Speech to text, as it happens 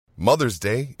Mother's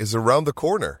Day is around the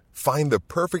corner. Find the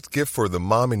perfect gift for the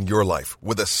mom in your life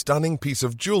with a stunning piece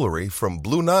of jewelry from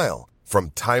Blue Nile.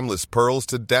 From timeless pearls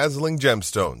to dazzling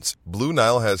gemstones, Blue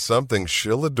Nile has something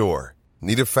she'll adore.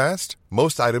 Need it fast?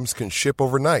 Most items can ship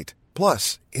overnight.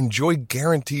 Plus, enjoy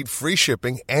guaranteed free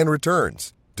shipping and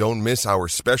returns. Don't miss our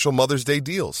special Mother's Day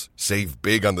deals. Save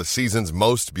big on the season's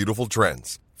most beautiful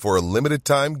trends. For a limited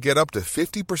time, get up to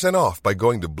 50% off by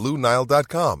going to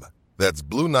BlueNile.com. That's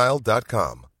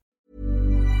BlueNile.com.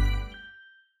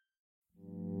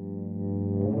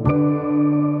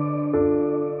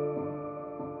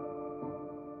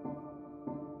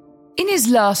 In his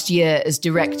last year as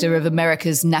director of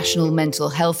America's National Mental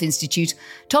Health Institute,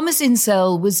 Thomas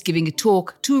Insel was giving a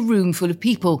talk to a room full of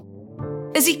people.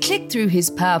 As he clicked through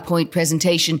his PowerPoint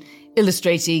presentation,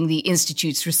 illustrating the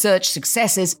Institute's research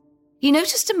successes, he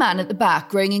noticed a man at the back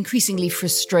growing increasingly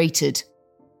frustrated.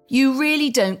 "You really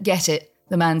don't get it,"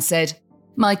 the man said.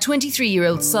 "My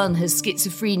 23-year-old son has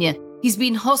schizophrenia. He's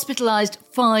been hospitalized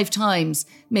 5 times,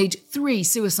 made 3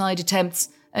 suicide attempts,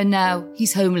 and now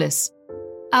he's homeless.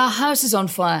 Our house is on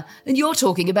fire, and you're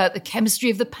talking about the chemistry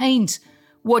of the paint.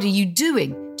 What are you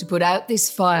doing to put out this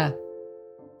fire?"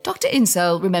 Dr.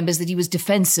 Insel remembers that he was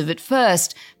defensive at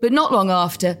first, but not long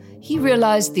after, he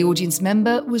realised the audience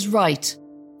member was right.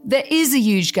 There is a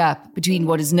huge gap between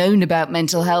what is known about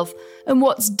mental health and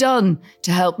what's done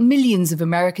to help millions of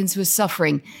Americans who are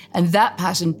suffering, and that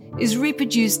pattern is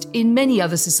reproduced in many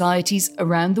other societies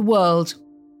around the world.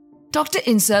 Dr.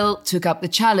 Insel took up the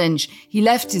challenge. He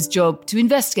left his job to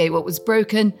investigate what was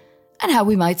broken and how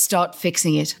we might start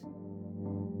fixing it.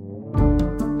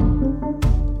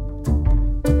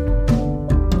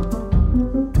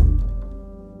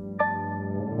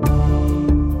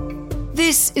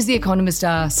 This is The Economist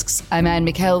Asks. I'm Anne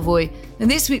McElvoy, and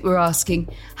this week we're asking,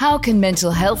 how can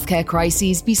mental health care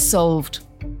crises be solved?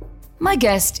 My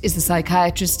guest is the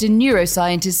psychiatrist and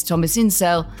neuroscientist Thomas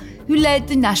Insel, who led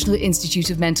the National Institute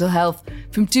of Mental Health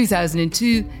from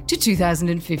 2002 to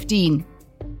 2015.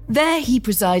 There he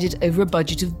presided over a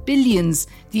budget of billions.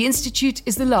 The Institute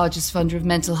is the largest funder of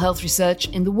mental health research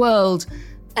in the world,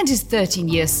 and his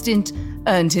 13-year stint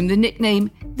earned him the nickname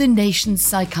the nation's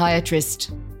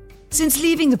psychiatrist. Since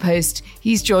leaving the post,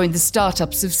 he's joined the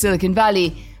startups of Silicon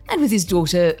Valley and with his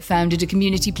daughter founded a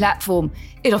community platform.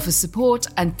 It offers support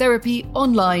and therapy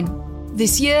online.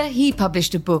 This year, he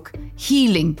published a book,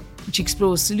 Healing, which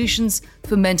explores solutions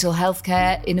for mental health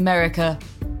care in America.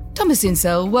 Thomas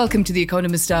Insel, welcome to The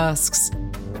Economist Asks.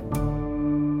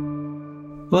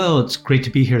 Well, it's great to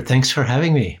be here. Thanks for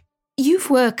having me. You've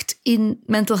worked in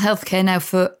mental health care now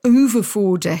for over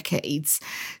 4 decades.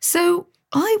 So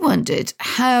I wondered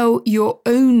how your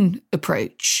own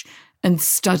approach and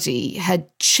study had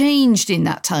changed in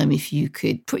that time, if you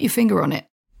could put your finger on it.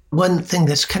 One thing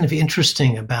that's kind of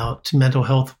interesting about mental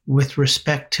health with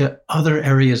respect to other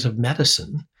areas of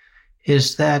medicine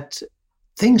is that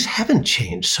things haven't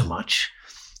changed so much.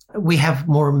 We have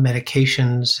more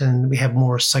medications and we have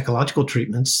more psychological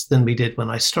treatments than we did when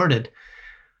I started.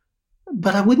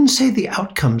 But I wouldn't say the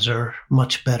outcomes are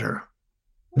much better.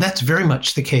 That's very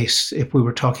much the case if we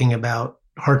were talking about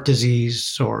heart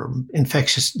disease or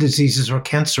infectious diseases or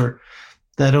cancer,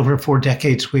 that over 4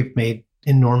 decades we've made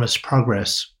enormous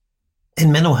progress.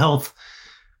 In mental health,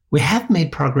 we have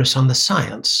made progress on the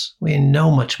science. We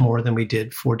know much more than we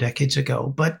did 4 decades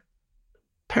ago. But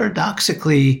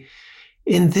paradoxically,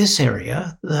 in this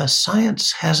area, the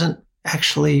science hasn't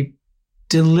actually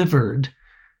delivered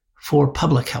for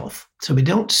public health. So we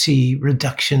don't see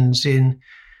reductions in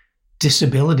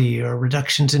disability or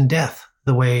reductions in death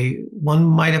the way one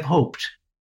might have hoped.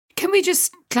 Can we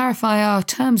just clarify our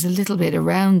terms a little bit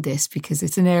around this, because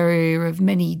it's an area of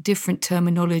many different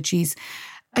terminologies.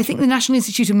 I think the National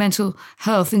Institute of Mental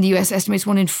Health in the US estimates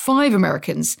 1 in 5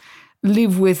 Americans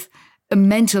live with a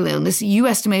mental illness. You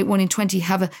estimate 1 in 20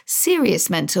 have a serious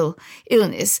mental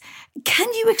illness.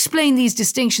 Can you explain these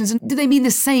distinctions? And do they mean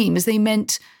the same as they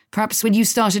meant perhaps when you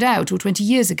started out or 20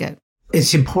 years ago?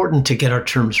 It's important to get our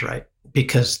terms right,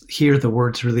 because here the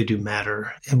words really do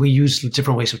matter. And we use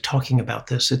different ways of talking about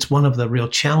this. It's one of the real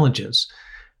challenges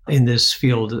in this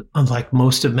field. Unlike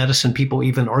most of medicine, people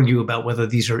even argue about whether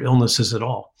these are illnesses at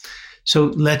all. So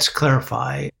let's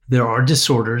clarify. There are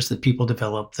disorders that people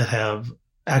develop that have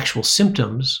actual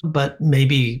symptoms, but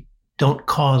maybe don't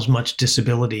cause much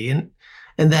disability. And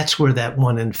that's where that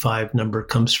 1 in 5 number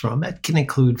comes from. It can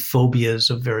include phobias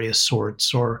of various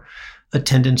sorts or a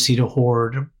tendency to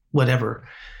hoard, or whatever.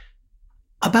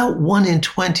 About 1 in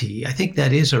 20, I think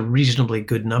that is a reasonably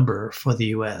good number for the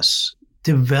US,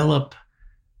 develop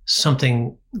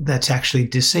something that's actually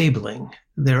disabling.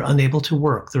 They're unable to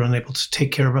work. They're unable to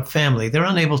take care of a family. They're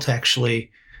unable to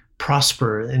actually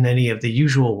prosper in any of the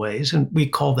usual ways. And we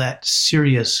call that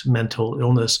serious mental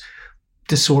illness.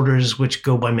 Disorders which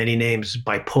go by many names: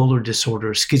 bipolar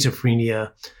disorder,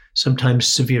 schizophrenia, sometimes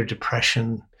severe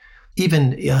depression,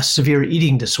 even severe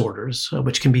eating disorders,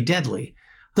 which can be deadly.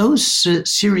 Those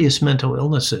serious mental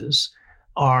illnesses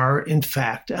are, in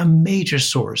fact, a major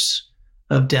source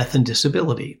of death and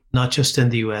disability, not just in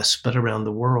the US, but around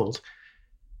the world.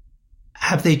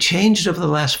 Have they changed over the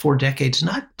last 4 decades?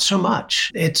 Not so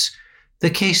much. It's the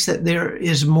case that there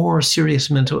is more serious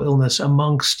mental illness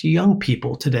amongst young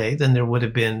people today than there would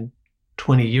have been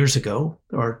 20 years ago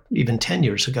or even 10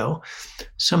 years ago.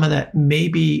 Some of that may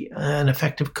be an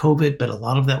effect of COVID, but a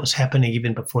lot of that was happening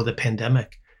even before the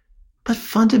pandemic. But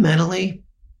fundamentally,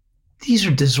 these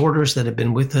are disorders that have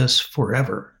been with us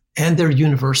forever, and they're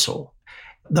universal.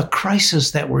 The crisis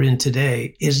that we're in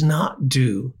today is not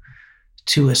due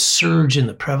to a surge in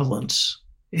the prevalence.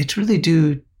 It's really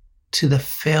due to the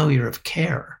failure of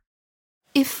care.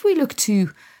 If we look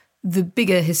to the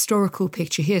bigger historical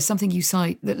picture here, something you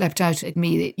cite that leapt out at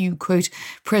me, that you quote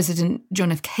President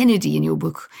John F. Kennedy in your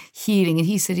book, Healing, and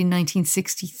he said in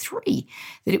 1963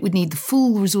 that it would need the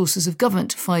full resources of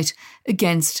government to fight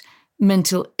against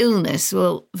mental illness.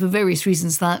 Well, for various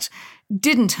reasons that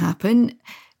didn't happen.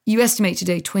 You estimate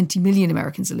today 20 million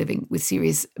Americans are living with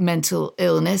serious mental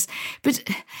illness. But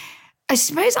I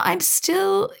suppose I'm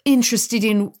still interested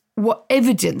in what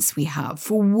evidence we have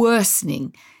for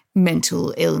worsening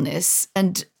mental illness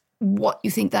and what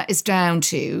you think that is down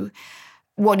to,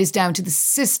 what is down to the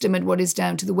system and what is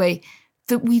down to the way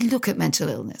that we look at mental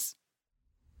illness.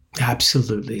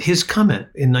 Absolutely. His comment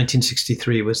in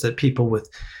 1963 was that people with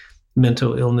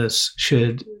mental illness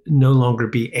should no longer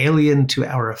be alien to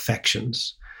our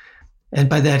affections. And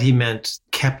by that, he meant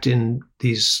kept in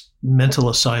these mental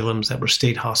asylums that were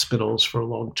state hospitals for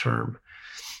long term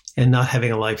and not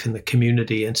having a life in the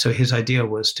community. And so his idea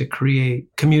was to create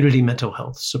community mental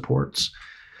health supports.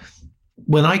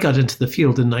 When I got into the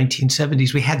field in the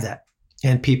 1970s, we had that.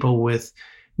 And people with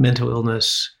mental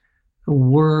illness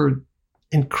were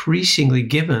increasingly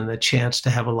given a chance to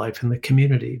have a life in the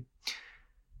community.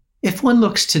 If one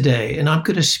looks today, and I'm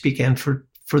going to speak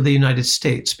for the United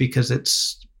States because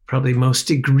it's probably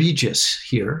most egregious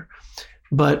here.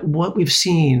 But what we've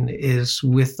seen is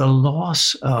with the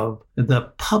loss of the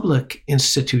public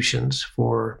institutions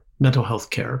for mental health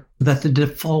care, that the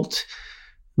default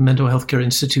mental health care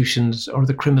institutions are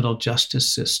the criminal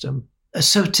justice system.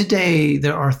 So today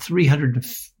there are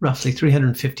roughly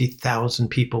 350,000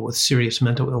 people with serious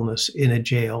mental illness in a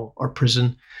jail or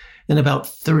prison, and about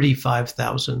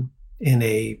 35,000 in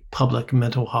a public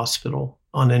mental hospital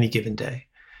on any given day.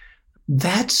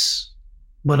 That's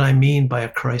what I mean by a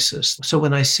crisis. So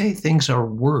when I say things are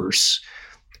worse,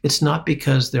 it's not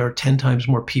because there are 10 times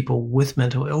more people with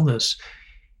mental illness.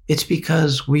 It's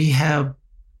because we have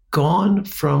gone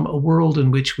from a world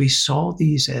in which we saw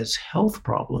these as health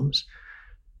problems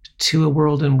to a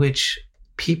world in which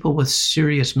people with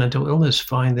serious mental illness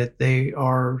find that they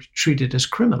are treated as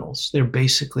criminals. They're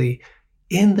basically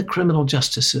in the criminal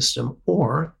justice system,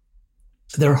 or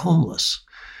they're homeless.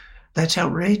 That's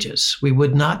outrageous. We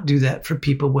would not do that for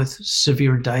people with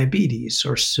severe diabetes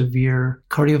or severe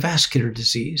cardiovascular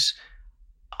disease.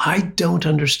 I don't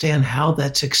understand how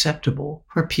that's acceptable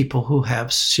for people who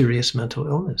have serious mental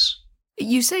illness.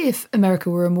 You say if America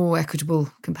were a more equitable,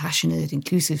 compassionate,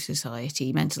 inclusive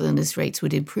society, mental illness rates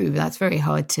would improve. That's very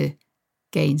hard to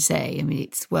gainsay. I mean,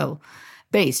 it's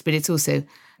well-based, but it's also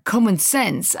common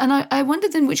sense. And I wonder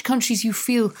then which countries you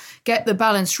feel get the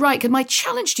balance right. And my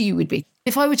challenge to you would be,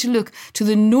 if I were to look to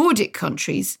the Nordic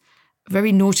countries,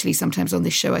 very naughtily sometimes on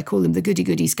this show, I call them the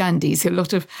goody-goody Scandies. A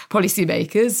lot of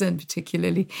policymakers, and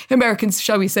particularly Americans,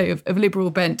 shall we say, of liberal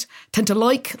bent, tend to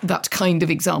like that kind of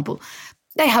example.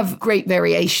 They have great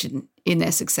variation in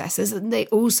their successes, and they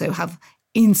also have,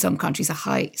 in some countries, a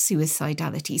high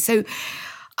suicidality. So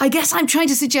I guess I'm trying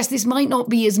to suggest this might not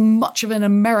be as much of an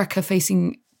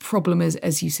America-facing problem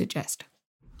as you suggest.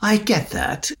 I get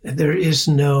that. There's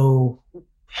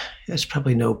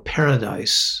probably no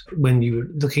paradise when you're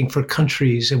looking for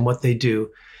countries and what they do.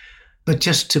 But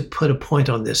just to put a point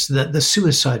on this, the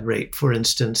suicide rate, for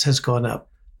instance, has gone up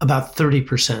about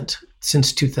 30%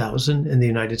 since 2000 in the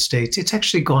United States. It's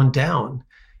actually gone down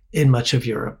in much of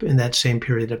Europe in that same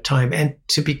period of time. And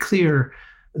to be clear,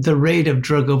 the rate of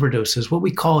drug overdoses, what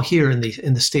we call here in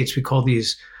the States, we call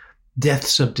these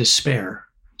deaths of despair.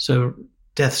 So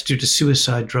deaths due to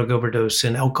suicide, drug overdose,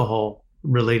 and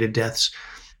alcohol-related deaths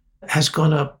has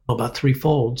gone up about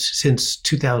threefold since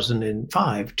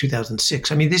 2005,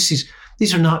 2006. I mean,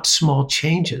 these are not small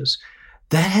changes.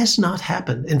 That has not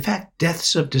happened. In fact,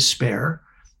 deaths of despair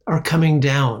are coming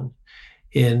down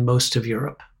in most of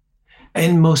Europe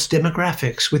and most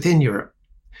demographics within Europe.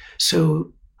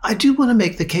 So I do want to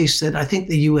make the case that I think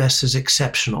the US is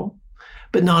exceptional,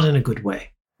 but not in a good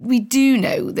way. We do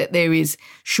know that there is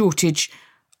shortage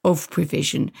of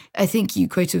provision. I think you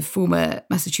quote a former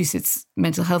Massachusetts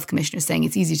mental health commissioner saying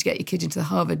it's easy to get your kid into the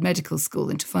Harvard Medical School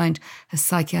than to find a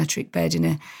psychiatric bed in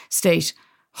a state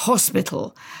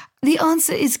hospital. The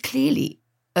answer is clearly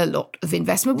a lot of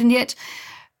investment, and yet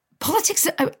politics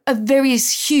of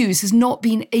various hues has not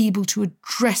been able to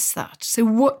address that. So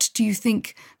what do you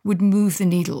think would move the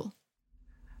needle?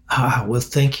 Well,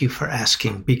 thank you for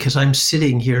asking, because I'm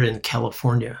sitting here in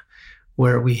California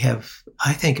where we have,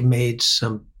 I think, made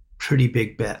some pretty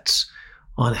big bets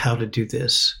on how to do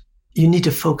this. You need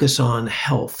to focus on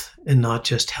health and not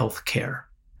just health care.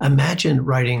 Imagine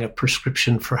writing a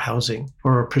prescription for housing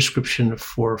or a prescription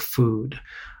for food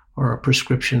or a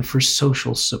prescription for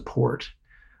social support.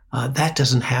 That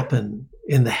doesn't happen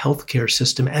in the healthcare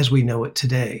system as we know it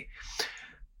today.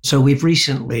 So we've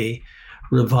recently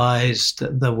revised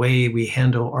the way we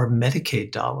handle our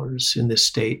Medicaid dollars in this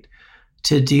state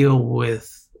to deal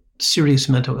with serious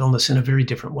mental illness in a very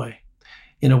different way,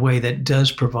 in a way that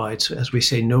does provide, as we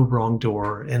say, no wrong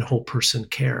door and whole person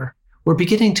care. We're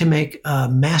beginning to make a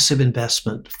massive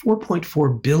investment,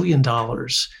 $4.4 billion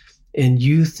in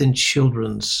youth and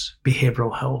children's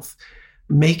behavioral health,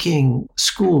 making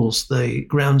schools the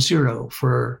ground zero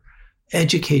for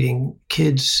educating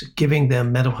kids, giving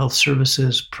them mental health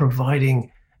services,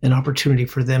 providing an opportunity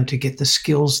for them to get the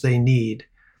skills they need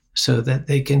so that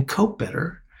they can cope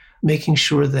better, making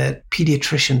sure that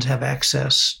pediatricians have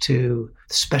access to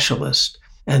specialists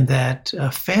and that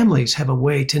families have a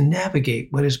way to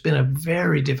navigate what has been a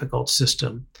very difficult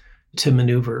system to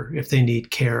maneuver if they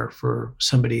need care for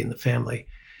somebody in the family.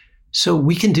 So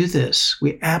we can do this.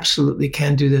 We absolutely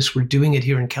can do this. We're doing it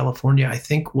here in California. I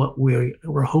think what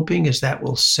we're hoping is that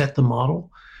will set the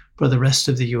model for the rest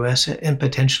of the US and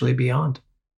potentially beyond.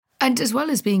 And as well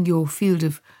as being your field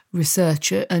of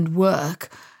research and work,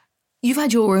 you've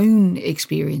had your own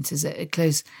experiences at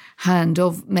close hand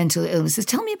of mental illnesses.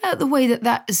 Tell me about the way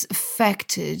that has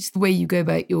affected the way you go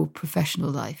about your professional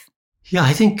life. Yeah,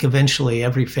 I think eventually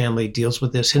every family deals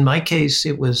with this. In my case,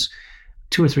 it was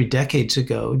 2 or 3 decades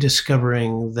ago,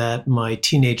 discovering that my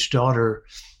teenage daughter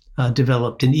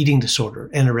developed an eating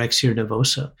disorder, anorexia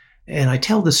nervosa. And I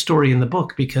tell this story in the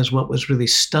book because what was really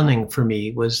stunning for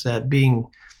me was that being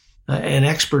an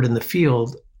expert in the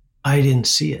field, I didn't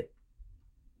see it.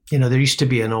 You know, there used to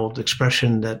be an old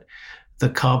expression that the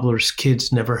cobbler's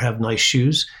kids never have nice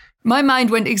shoes. My mind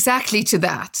went exactly to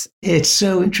that. It's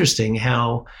so interesting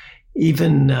how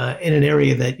even in an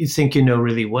area that you think you know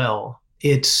really well,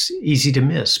 it's easy to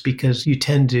miss because you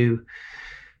tend to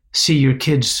see your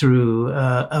kids through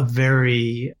a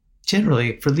very,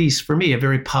 generally, at least for me, a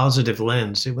very positive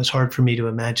lens. It was hard for me to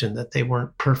imagine that they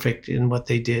weren't perfect in what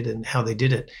they did and how they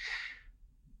did it.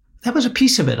 That was a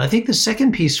piece of it. I think the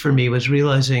second piece for me was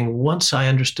realizing once I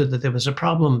understood that there was a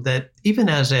problem that even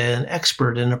as an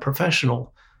expert and a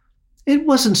professional, it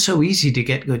wasn't so easy to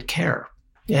get good care.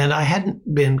 And I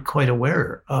hadn't been quite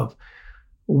aware of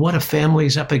what a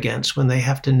family's up against when they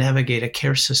have to navigate a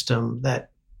care system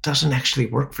that doesn't actually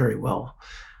work very well.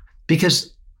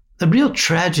 Because the real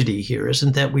tragedy here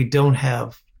isn't that we don't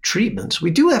have treatments.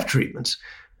 We do have treatments,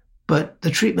 but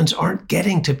the treatments aren't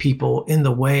getting to people in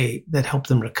the way that help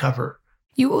them recover.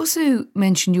 You also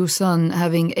mentioned your son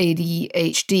having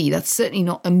ADHD. That's certainly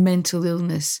not a mental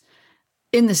illness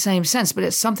in the same sense, but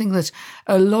it's something that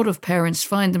a lot of parents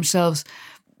find themselves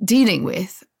dealing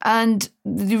with. And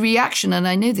the reaction, and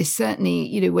I know this certainly,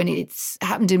 you know, when it's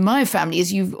happened in my family,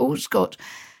 is you've always got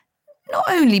not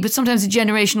only, but sometimes a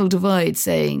generational divide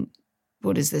saying,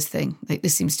 what is this thing? Like,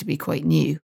 this seems to be quite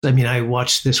new. I mean, I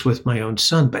watched this with my own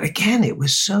son, but again, it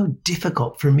was so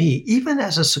difficult for me, even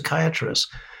as a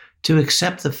psychiatrist, to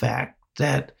accept the fact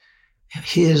that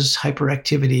his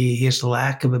hyperactivity, his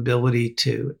lack of ability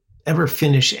to ever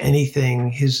finish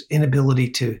anything, his inability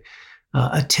to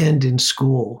attend in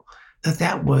school,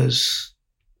 that was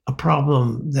a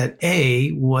problem that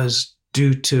A, was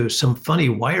due to some funny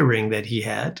wiring that he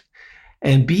had,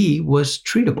 and B, was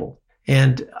treatable.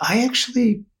 And I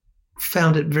actually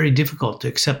found it very difficult to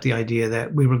accept the idea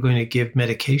that we were going to give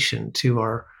medication to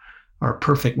our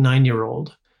perfect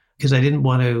 9-year-old, because I didn't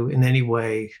want to in any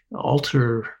way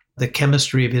alter the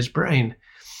chemistry of his brain.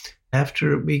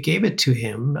 After we gave it to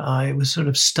him, it was sort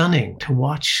of stunning to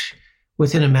watch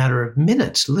within a matter of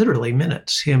minutes, literally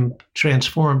minutes, him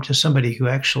transform to somebody who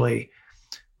actually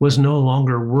was no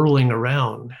longer whirling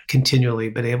around continually,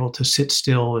 but able to sit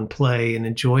still and play and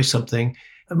enjoy something.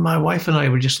 My wife and I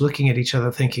were just looking at each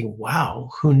other thinking, wow,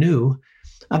 who knew?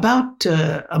 About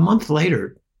a month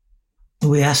later,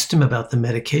 we asked him about the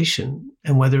medication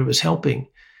and whether it was helping.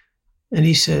 And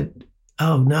he said,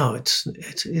 oh, no,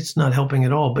 it's not helping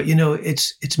at all. But,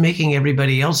 it's making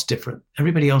everybody else different.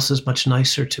 Everybody else is much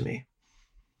nicer to me.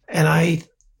 And I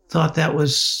thought that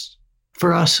was,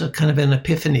 for us, a kind of an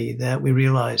epiphany, that we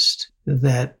realized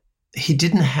that he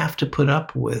didn't have to put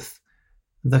up with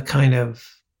the kind of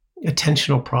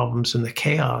attentional problems and the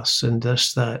chaos and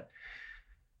just that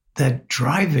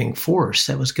driving force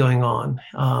that was going on,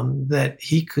 that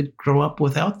he could grow up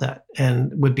without that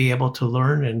and would be able to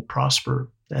learn and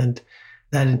prosper. And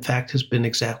that, in fact, has been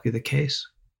exactly the case.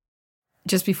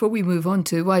 Just before we move on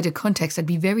to wider context, I'd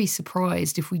be very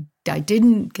surprised if I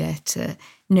didn't get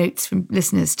notes from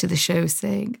listeners to the show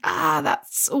saying,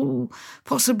 that's all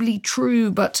possibly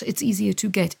true, but it's easier to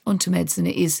get onto meds than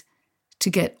it is to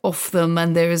get off them.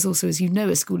 And there is also, as you know,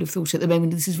 a school of thought at the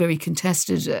moment, this is very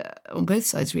contested on both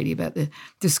sides really, about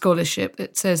the scholarship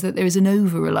that says that there is an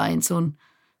over-reliance on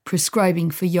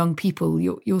prescribing for young people.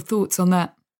 Your thoughts on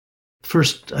that?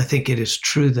 First, I think it is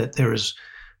true that there is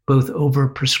both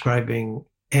over-prescribing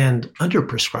and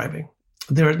under-prescribing.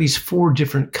 There are at least 4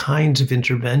 different kinds of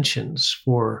interventions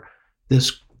for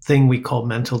this thing we call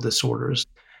mental disorders.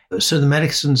 So the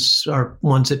medicines are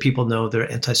ones that people know. They're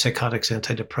antipsychotics,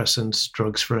 antidepressants,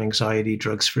 drugs for anxiety,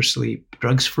 drugs for sleep,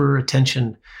 drugs for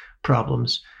attention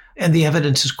problems. And the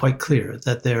evidence is quite clear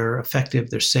that they're effective,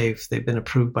 they're safe, they've been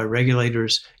approved by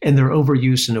regulators, and they're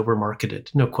overused and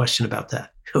overmarketed. No question about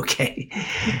that. Okay.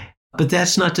 But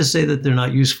that's not to say that they're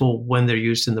not useful when they're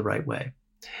used in the right way.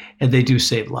 And they do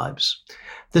save lives.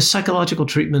 The psychological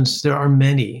treatments, there are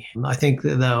many. I think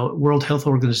the World Health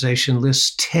Organization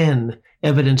lists 10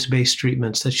 evidence-based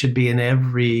treatments that should be in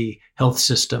every health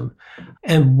system.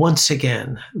 And once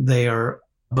again, they are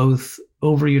both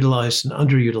overutilized and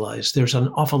underutilized. There's an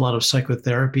awful lot of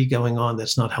psychotherapy going on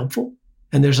that's not helpful.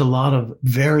 And there's a lot of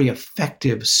very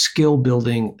effective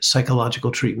skill-building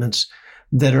psychological treatments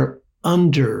that are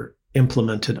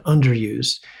under-implemented,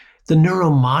 underused. The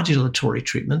neuromodulatory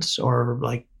treatments are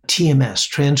like TMS,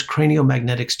 transcranial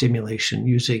magnetic stimulation,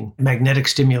 using magnetic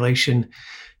stimulation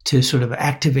to sort of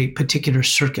activate particular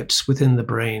circuits within the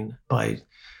brain by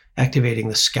activating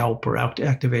the scalp or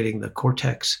activating the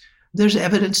cortex. There's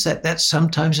evidence that that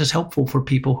sometimes is helpful for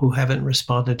people who haven't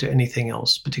responded to anything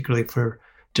else, particularly for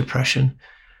depression.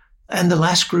 And the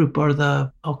last group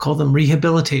are I'll call them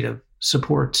rehabilitative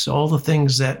supports, all the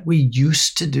things that we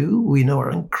used to do, we know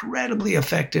are incredibly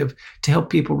effective to help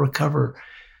people recover.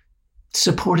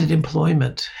 Supported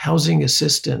employment, housing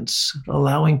assistance,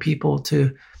 allowing people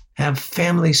to have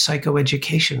family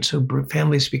psychoeducation so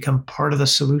families become part of the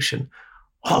solution.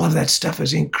 All of that stuff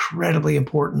is incredibly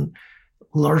important,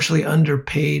 largely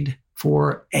underpaid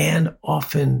for and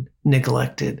often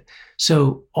neglected.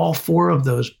 So all 4 of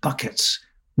those buckets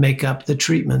make up the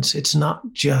treatments. It's not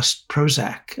just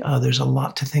Prozac. There's a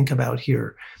lot to think about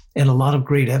here, and a lot of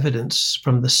great evidence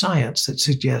from the science that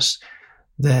suggests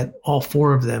that all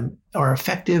 4 of them are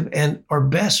effective and are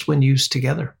best when used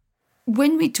together.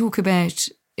 When we talk about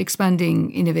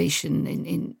expanding innovation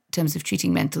in terms of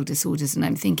treating mental disorders, and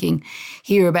I'm thinking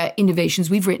here about innovations,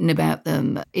 we've written about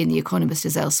them in The Economist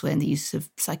as elsewhere, in the use of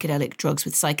psychedelic drugs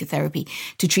with psychotherapy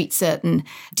to treat certain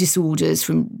disorders,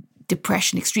 from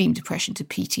depression, extreme depression, to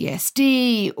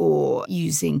PTSD, or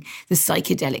using the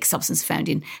psychedelic substance found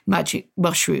in magic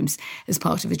mushrooms as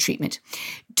part of a treatment.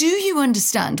 Do you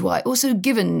understand why, also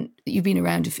given that you've been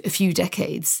around a few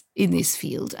decades in this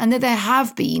field, and that there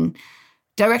have been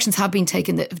directions have been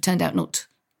taken that have turned out not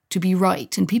to be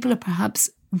right, and people are perhaps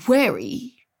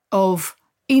wary of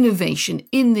innovation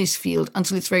in this field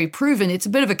until it's very proven? It's a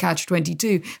bit of a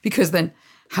catch-22, because then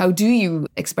how do you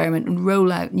experiment and roll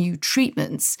out new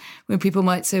treatments when people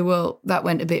might say, well, that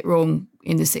went a bit wrong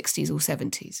in the 60s or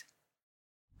 70s?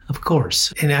 Of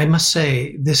course. And I must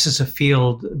say, this is a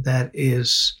field that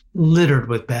is littered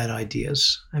with bad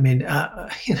ideas. I mean,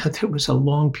 there was a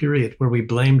long period where we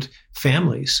blamed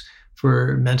families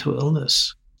for mental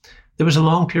illness. There was a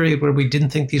long period where we didn't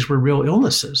think these were real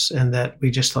illnesses, and that we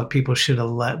just thought people should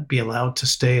be allowed to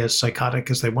stay as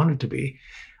psychotic as they wanted to be.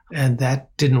 And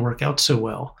that didn't work out so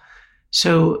well.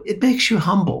 So it makes you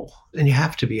humble, and you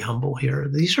have to be humble here.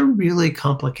 These are really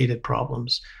complicated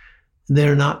problems.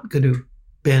 They're not going to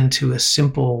bend to a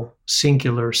simple,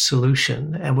 singular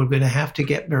solution, and we're going to have to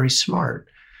get very smart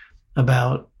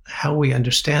about how we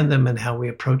understand them and how we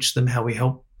approach them, how we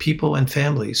help people and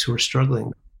families who are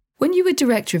struggling. When you were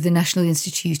director of the National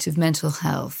Institute of Mental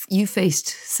Health, you faced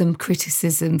some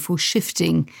criticism for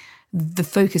shifting the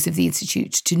focus of the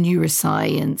institute to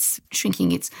neuroscience,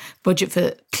 shrinking its budget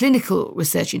for clinical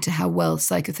research into how well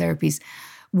psychotherapies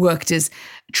worked as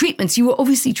treatments. You were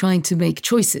obviously trying to make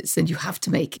choices, and you have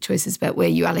to make choices about where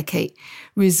you allocate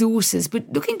resources.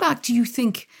 But looking back, do you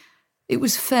think it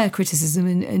was fair criticism,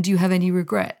 and do you have any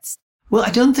regrets? Well, I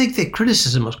don't think the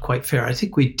criticism was quite fair. I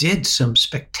think we did some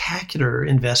spectacular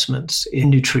investments in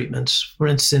new treatments. For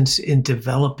instance, in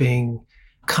developing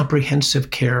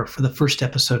comprehensive care for the first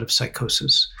episode of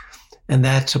psychosis. And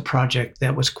that's a project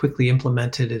that was quickly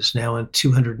implemented, is now in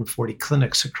 240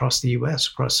 clinics across the US,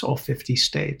 across all 50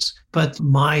 states. But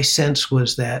my sense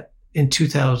was that in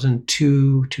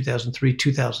 2002, 2003,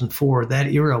 2004, that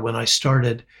era when I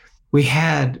started, we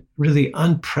had really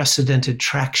unprecedented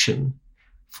traction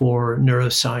for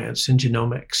neuroscience and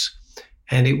genomics.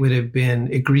 And it would have been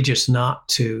egregious not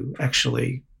to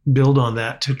actually build on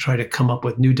that to try to come up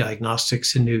with new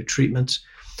diagnostics and new treatments.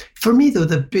 For me, though,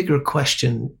 the bigger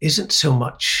question isn't so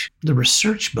much the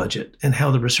research budget and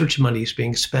how the research money is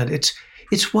being spent.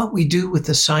 It's what we do with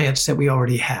the science that we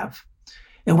already have.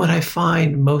 And what I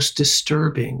find most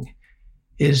disturbing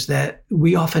is that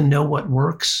we often know what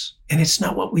works, and it's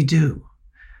not what we do.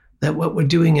 That what we're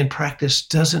doing in practice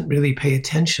doesn't really pay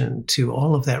attention to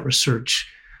all of that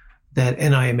research that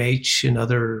NIMH and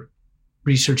other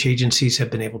research agencies have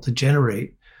been able to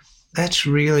generate. That's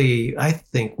really, I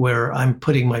think, where I'm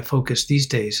putting my focus these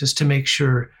days, is to make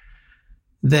sure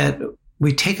that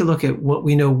we take a look at what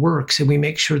we know works and we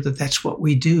make sure that that's what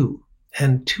we do.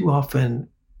 And too often,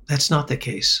 that's not the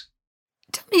case.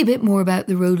 Tell me a bit more about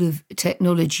the role of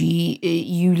technology.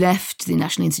 You left the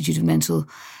National Institute of Mental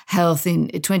Health in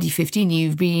 2015.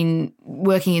 You've been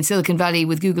working in Silicon Valley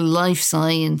with Google Life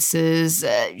Sciences.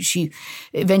 She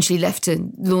eventually left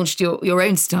and launched your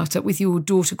own startup with your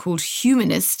daughter called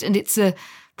Humanist. And it's a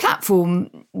platform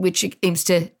which aims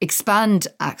to expand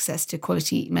access to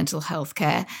quality mental health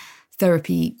care,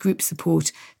 therapy, group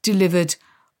support delivered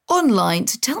online.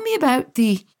 So tell me about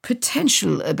the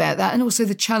potential about that and also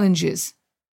the challenges.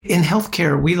 In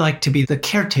healthcare, we like to be the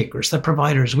caretakers, the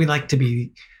providers. We like to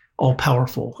be all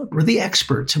powerful. We're the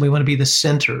experts, and we want to be the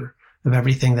center of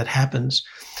everything that happens.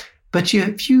 But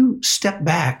if you step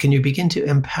back and you begin to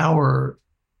empower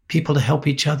people to help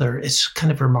each other, it's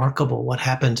kind of remarkable what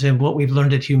happens. And what we've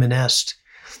learned at Humanist,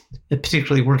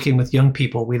 particularly working with young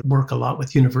people, we work a lot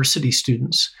with university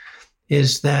students,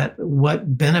 is that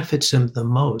what benefits them the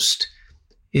most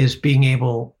is being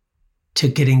able to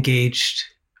get engaged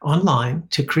online,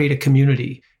 to create a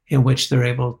community in which they're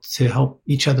able to help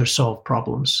each other solve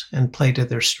problems and play to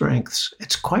their strengths.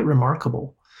 It's quite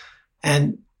remarkable.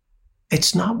 And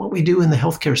it's not what we do in the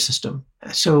healthcare system.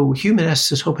 So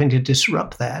Humanist is hoping to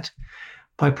disrupt that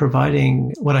by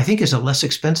providing what I think is a less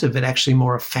expensive but actually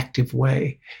more effective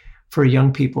way for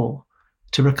young people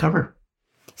to recover.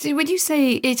 So when you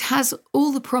say it has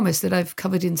all the promise that I've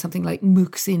covered in something like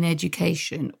MOOCs in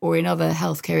education or in other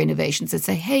healthcare innovations that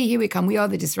say, hey, here we come, we are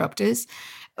the disruptors.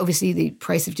 Obviously, the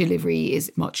price of delivery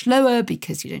is much lower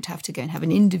because you don't have to go and have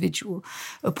an individual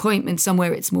appointment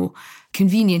somewhere. It's more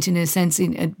convenient in a sense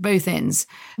at both ends.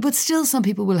 But still, some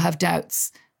people will have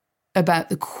doubts about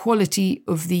the quality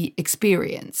of the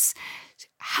experience.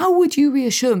 How would you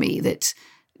reassure me that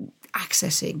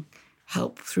accessing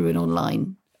help through an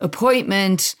online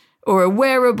appointment or a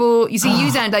wearable, you see,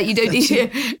 you sound like you don't need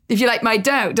it. If you like, my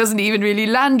doubt doesn't even really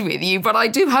land with you, but I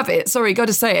do have it. Sorry, got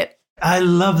to say it. I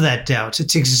love that doubt.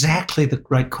 It's exactly the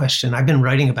right question. I've been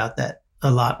writing about that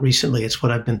a lot recently. It's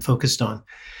what I've been focused on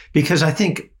because I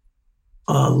think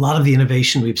a lot of the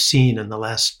innovation we've seen in the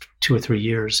last 2 or 3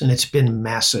 years, and it's been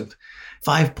massive,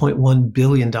 $5.1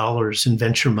 billion in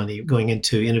venture money going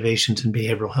into innovations in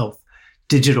behavioral health,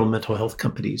 digital mental health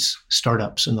companies,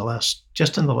 startups in the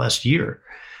last year.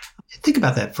 Think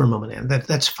about that for a moment, Anne.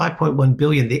 That's $5.1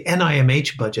 billion. The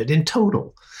NIMH budget in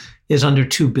total is under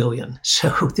 $2 billion. So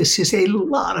this is a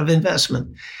lot of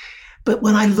investment. But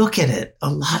when I look at it, a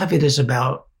lot of it is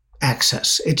about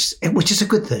access, which is a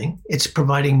good thing. It's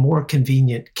providing more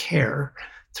convenient care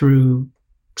through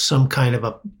some kind of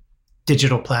a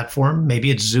digital platform. Maybe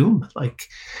it's Zoom,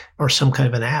 or some kind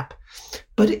of an app.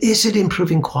 But is it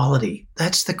improving quality?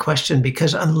 That's the question,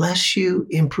 because unless you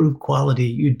improve quality,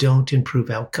 you don't improve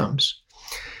outcomes.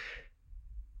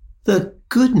 The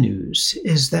good news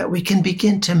is that we can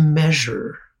begin to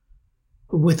measure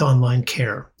with online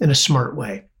care in a smart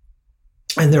way.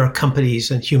 And there are companies,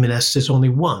 and Humanist is only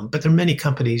one, but there are many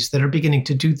companies that are beginning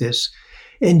to do this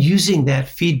and using that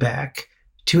feedback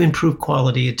to improve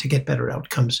quality and to get better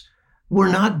outcomes.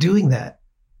 We're not doing that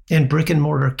in brick and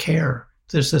mortar care.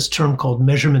 There's this term called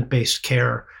measurement-based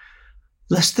care.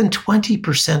 Less than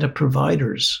 20% of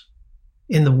providers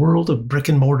in the world of brick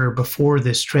and mortar before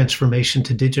this transformation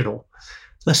to digital,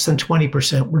 less than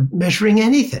 20% were measuring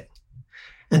anything.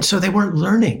 And so they weren't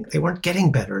learning. They weren't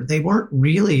getting better. They weren't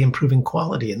really improving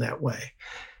quality in that way.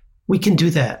 We can do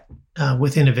that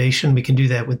with innovation. We can do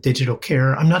that with digital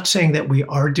care. I'm not saying that we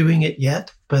are doing it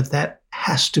yet, but that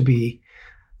has to be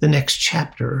the next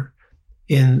chapter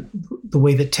in the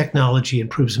way that technology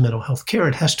improves mental health care.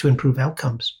 It has to improve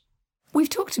outcomes. We've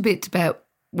talked a bit about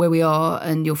where we are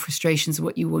and your frustrations and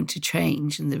what you want to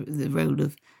change and the role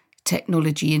of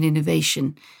technology and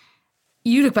innovation.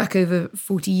 You look back over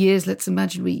 40 years, let's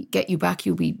imagine we get you back,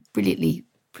 you'll be brilliantly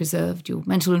preserved, your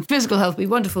mental and physical health will be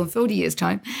wonderful in 40 years'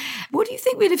 time. What do you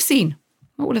think we'd have seen?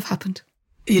 What would have happened?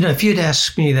 If you'd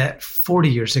asked me that 40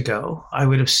 years ago, I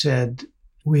would have said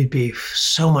we'd be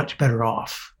so much better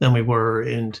off than we were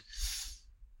in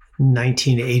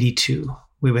 1982.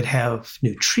 We would have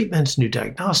new treatments, new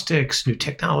diagnostics, new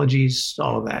technologies,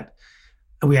 all of that.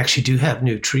 And we actually do have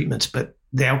new treatments, but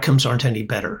the outcomes aren't any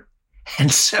better.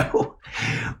 And so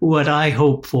what I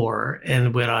hope for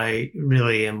and what I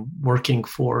really am working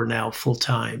for now full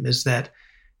time is that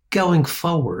going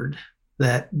forward,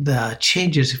 that the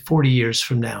changes 40 years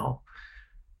from now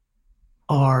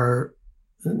are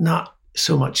not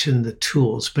so much in the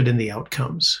tools, but in the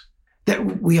outcomes.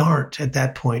 That we aren't at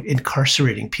that point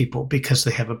incarcerating people because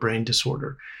they have a brain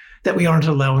disorder, that we aren't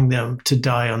allowing them to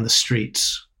die on the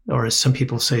streets, or as some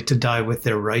people say, to die with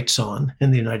their rights on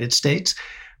in the United States,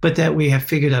 but that we have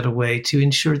figured out a way to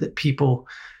ensure that people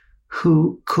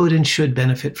who could and should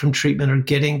benefit from treatment are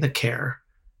getting the care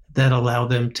that allow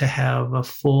them to have a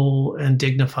full and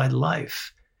dignified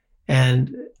life.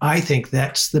 And I think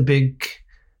that's the big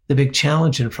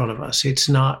challenge in front of us. It's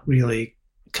not really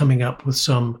coming up with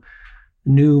some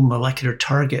new molecular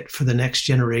target for the next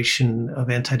generation of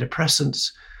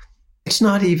antidepressants. It's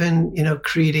not even,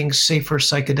 creating safer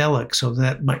psychedelics, so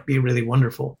that might be really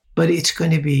wonderful. But it's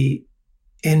going to be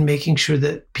in making sure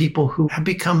that people who have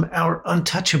become our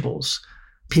untouchables,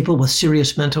 people with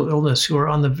serious mental illness who are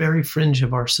on the very fringe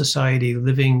of our society,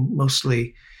 living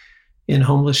mostly in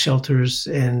homeless shelters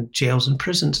and jails and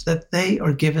prisons, that they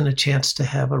are given a chance to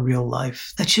have a real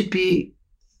life. That should be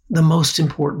the most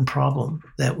important problem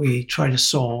that we try to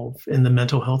solve in the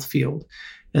mental health field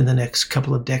in the next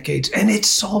couple of decades. And it's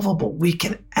solvable. We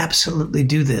can absolutely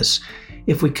do this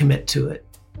if we commit to it.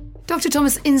 Dr.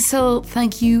 Thomas Insel,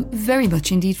 thank you very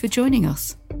much indeed for joining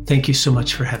us. Thank you so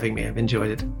much for having me. I've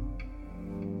enjoyed it.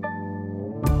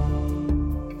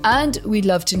 And we'd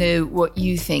love to know what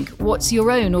you think. What's your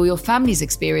own or your family's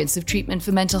experience of treatment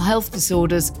for mental health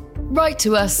disorders? Write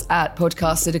to us at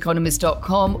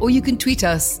podcast@economist.com, or you can tweet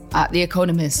us at The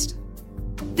Economist.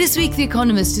 This week, The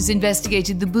Economist has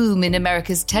investigated the boom in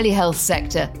America's telehealth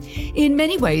sector. In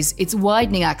many ways, it's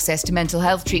widening access to mental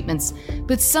health treatments,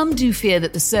 but some do fear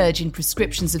that the surge in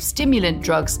prescriptions of stimulant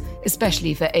drugs,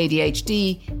 especially for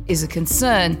ADHD, is a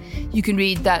concern. You can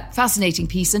read that fascinating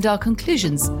piece and our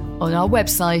conclusions on our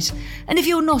website. And if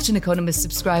you're not an Economist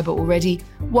subscriber already,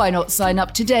 why not sign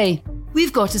up today?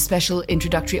 We've got a special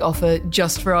introductory offer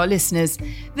just for our listeners.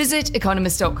 Visit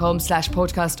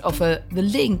economist.com/podcast offer. The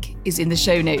link is in the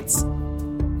show notes.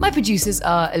 My producers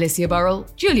are Alicia Burrell,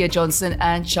 Julia Johnson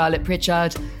and Charlotte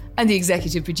Pritchard, and the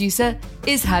executive producer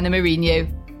is Hannah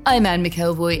Mourinho. I'm Anne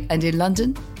McElvoy, and in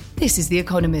London, this is The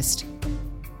Economist.